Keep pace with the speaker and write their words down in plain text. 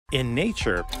In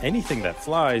nature, anything that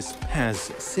flies has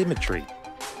symmetry.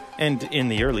 And in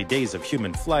the early days of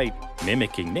human flight,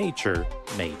 mimicking nature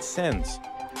made sense.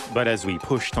 But as we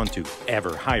pushed onto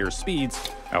ever higher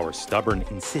speeds, our stubborn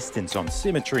insistence on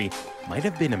symmetry might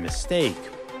have been a mistake.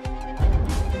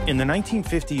 In the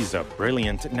 1950s, a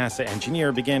brilliant NASA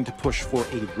engineer began to push for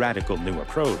a radical new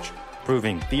approach,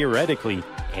 proving theoretically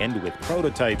and with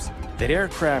prototypes that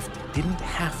aircraft didn't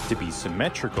have to be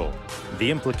symmetrical.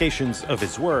 The implications of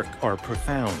his work are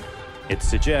profound. It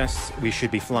suggests we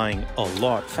should be flying a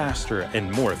lot faster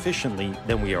and more efficiently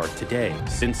than we are today.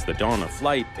 Since the dawn of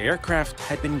flight, aircraft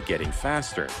had been getting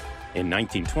faster. In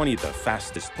 1920, the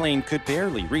fastest plane could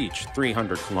barely reach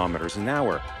 300 kilometers an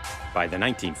hour. By the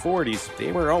 1940s,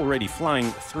 they were already flying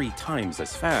 3 times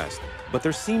as fast, but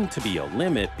there seemed to be a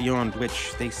limit beyond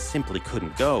which they simply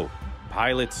couldn't go.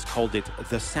 Pilots called it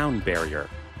the sound barrier.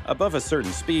 Above a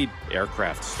certain speed,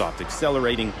 aircraft stopped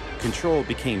accelerating, control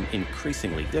became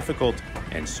increasingly difficult,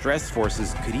 and stress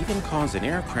forces could even cause an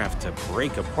aircraft to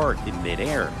break apart in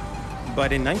midair.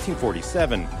 But in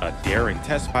 1947, a daring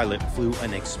test pilot flew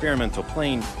an experimental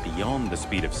plane beyond the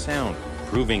speed of sound,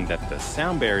 proving that the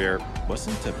sound barrier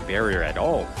wasn't a barrier at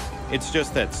all. It's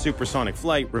just that supersonic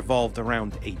flight revolved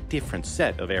around a different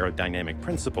set of aerodynamic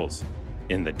principles.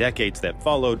 In the decades that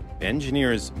followed,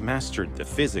 engineers mastered the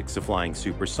physics of flying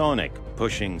supersonic,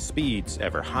 pushing speeds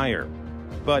ever higher.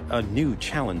 But a new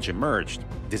challenge emerged: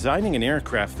 designing an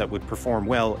aircraft that would perform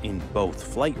well in both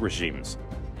flight regimes.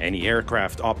 Any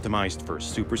aircraft optimized for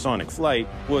supersonic flight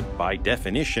would, by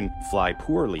definition, fly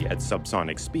poorly at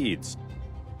subsonic speeds.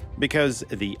 Because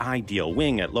the ideal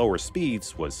wing at lower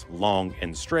speeds was long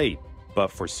and straight, but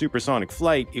for supersonic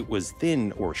flight it was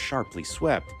thin or sharply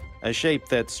swept, a shape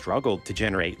that struggled to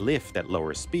generate lift at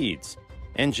lower speeds.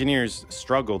 Engineers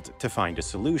struggled to find a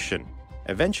solution,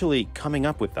 eventually coming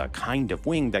up with a kind of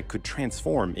wing that could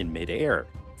transform in midair,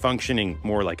 functioning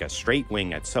more like a straight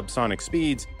wing at subsonic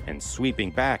speeds and sweeping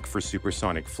back for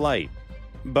supersonic flight.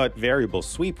 But variable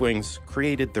sweep wings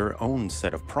created their own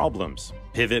set of problems.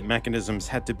 Pivot mechanisms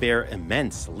had to bear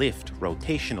immense lift,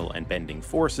 rotational, and bending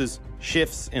forces.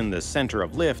 Shifts in the center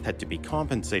of lift had to be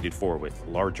compensated for with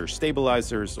larger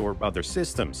stabilizers or other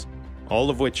systems, all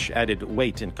of which added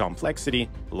weight and complexity,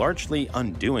 largely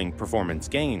undoing performance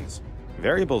gains.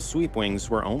 Variable sweep wings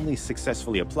were only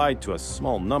successfully applied to a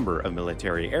small number of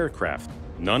military aircraft,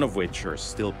 none of which are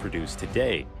still produced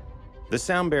today. The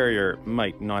sound barrier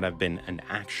might not have been an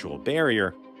actual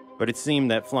barrier, but it seemed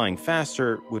that flying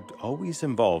faster would always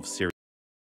involve serious